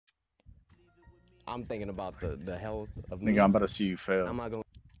I'm thinking about the health of Nigga, me. I'm about to see you fail. I'm not gonna.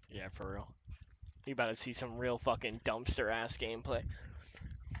 Yeah, for real. You about to see some real fucking dumpster ass gameplay.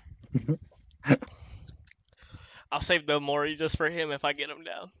 I'll save the Mori just for him if I get him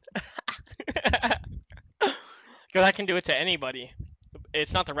down. Because I can do it to anybody.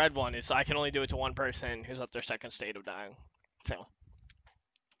 It's not the red one. It's I can only do it to one person who's at their second state of dying. So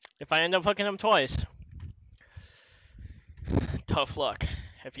if I end up hooking him twice, tough luck.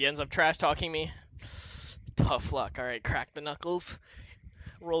 If he ends up trash talking me, tough luck. All right, crack the knuckles,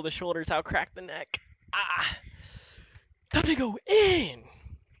 roll the shoulders out, crack the neck. Ah, time to go in.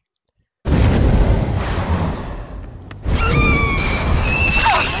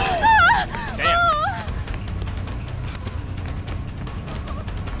 Damn.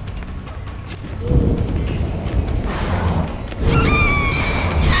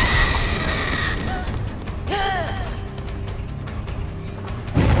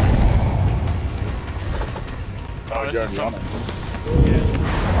 Oh, this you're is already on some- it.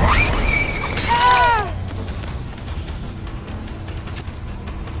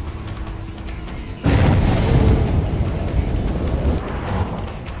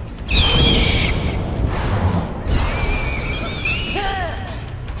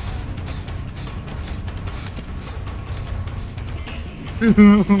 He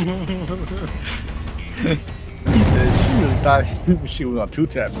said she really thought she was on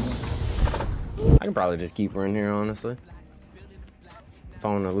two-tap. I can probably just keep her in here, honestly.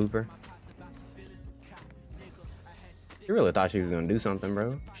 Phone a looper. She really thought she was gonna do something,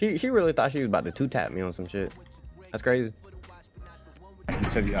 bro. She really thought she was about to two-tap me on some shit. That's crazy. He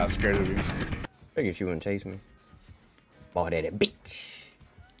said you're not scared of you. Figured she wouldn't chase me. Boy, that a bitch.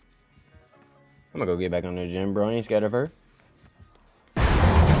 I'm gonna go get back on the gym, bro. I ain't scared of her.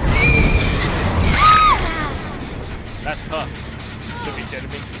 That's tough. Should be scared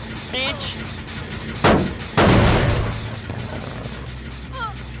of me. Bitch!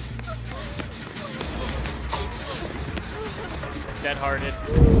 Dead-hearted.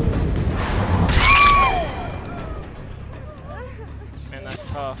 Man, that's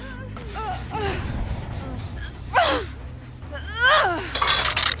tough.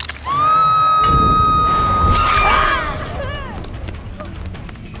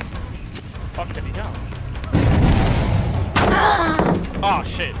 Fuck did he go? Oh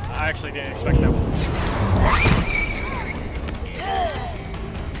shit, I actually didn't expect that one.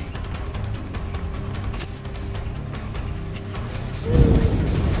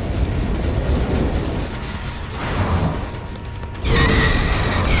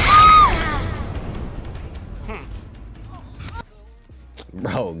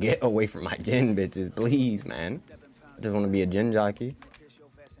 Bro, get away from my gin bitches, please, man. I just want to be a gin jockey.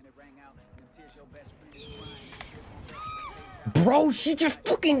 Bro, she just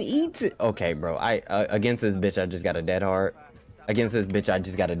fucking eats it. Okay, bro. Against this bitch, I just got a dead heart. Against this bitch, I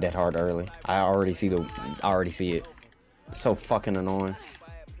just got a dead heart early. I already see it. So fucking annoying.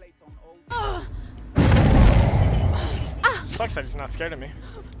 Sucks that he's not scared of me.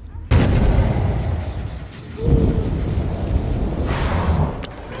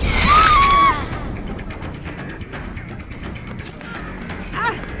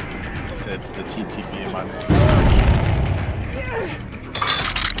 He said it's the TTP in my name.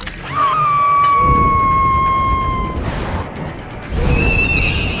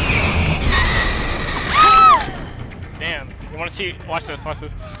 Damn. You wanna see? Watch this, watch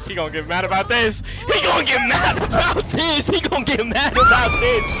this. He gonna get mad about this. He gonna get mad about this. He gonna get mad about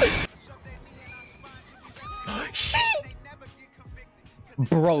this.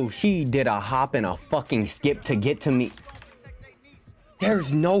 Bro, she did a hop and a fucking skip to get to me.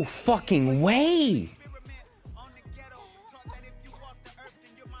 There's no fucking way.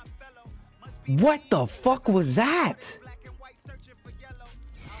 What the fuck was that?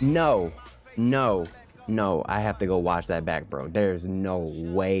 No, no, no. I have to go watch that back, bro. There's no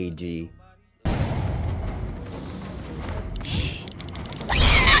way, G.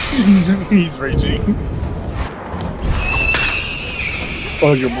 He's raging.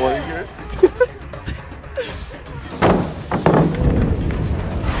 Oh, you're more good.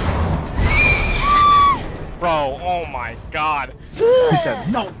 Bro, oh my god. He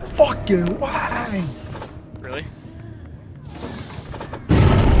said, no fucking way. Really?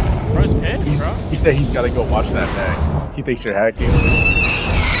 Bro's pissed, bro. He said he's got to go watch that back. He thinks you're hacking.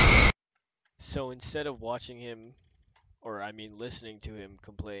 So instead of watching him, or I mean listening to him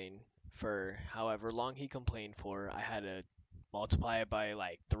complain for however long he complained for, I had to multiply it by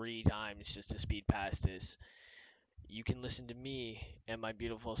like 3 times just to speed past this. You can listen to me and my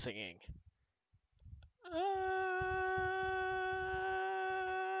beautiful singing.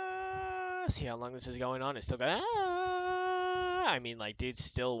 See how long this is going on. It's still going. I mean, like, dude's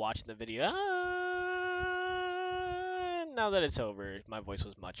still watching the video. Now that it's over, my voice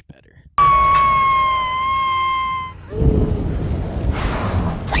was much better.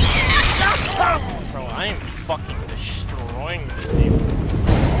 Bro, I am fucking destroying this team.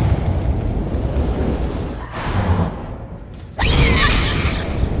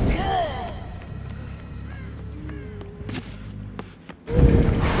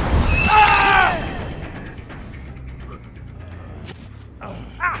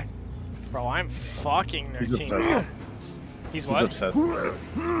 Bro, I'm fucking their He's team. obsessed. He's He's what? obsessed. With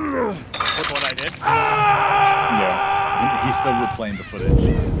what I did? Yeah. He's still replaying the footage.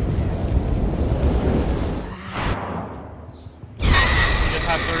 You just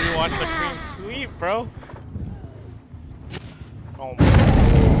have to rewatch the clean sweep, bro. Oh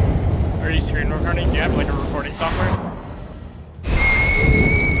my. Are you screen recording? Do you have like a recording software?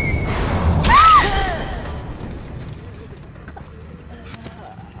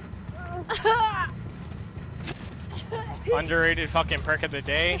 Underrated fucking perk of the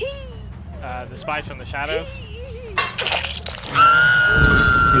day. The Spies from the Shadows.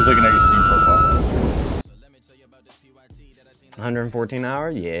 He's looking at your Steam profile. 114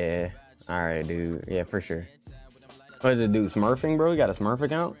 hours? Yeah. Alright, dude. Yeah, for sure. What does it do? Smurfing, bro? You got a Smurf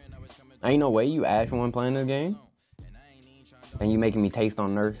account? Ain't no way you actually want playing this game. And you making me taste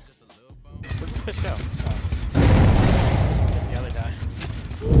on Nurse. Where'd this bitch go? Oh. Get the other guy.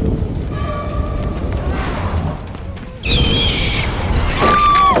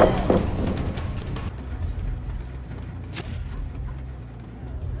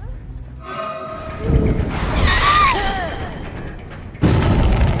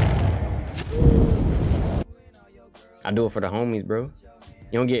 I do it for the homies, bro.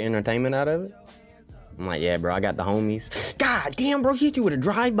 You don't get entertainment out of it? I'm like, yeah, bro, I got the homies. God damn, bro, she hit you with a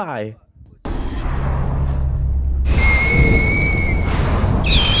drive-by.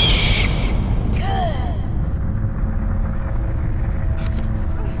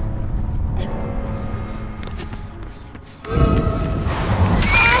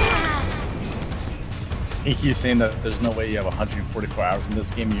 He keeps saying that there's no way you have 144 hours in this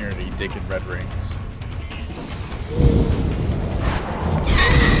game. You're already digging red rings.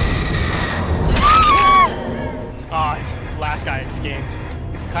 Oh, his last guy escaped.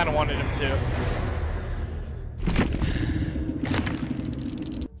 Kind of wanted him to.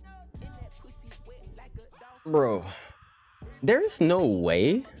 Bro, there's no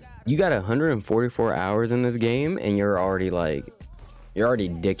way you got 144 hours in this game and you're already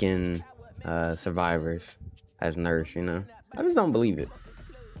dicking survivors as Nurse, you know? I just don't believe it.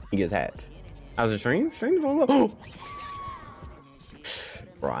 He gets hatched. How's the stream? Stream's on low.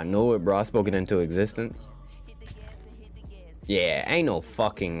 Bro, I know it, bro. I spoke it into existence. Yeah, ain't no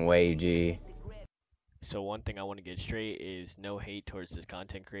fucking way, G. So one thing I want to get straight is no hate towards this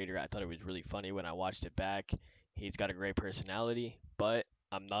content creator. I thought it was really funny when I watched it back. He's got a great personality, but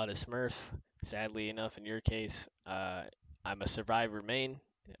I'm not a smurf. Sadly enough, in your case, I'm a survivor main.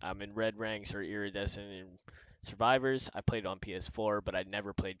 I'm in red ranks or iridescent in survivors. I played on PS4, but I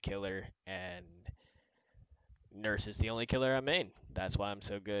never played killer, and Nurse is the only killer I main. That's why I'm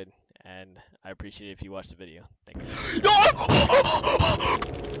so good, and I appreciate it if you watch the video. Thank you.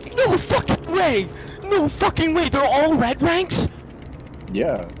 No fucking way! No fucking way! They're all red ranks?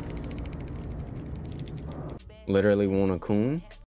 Yeah. Literally want a coon.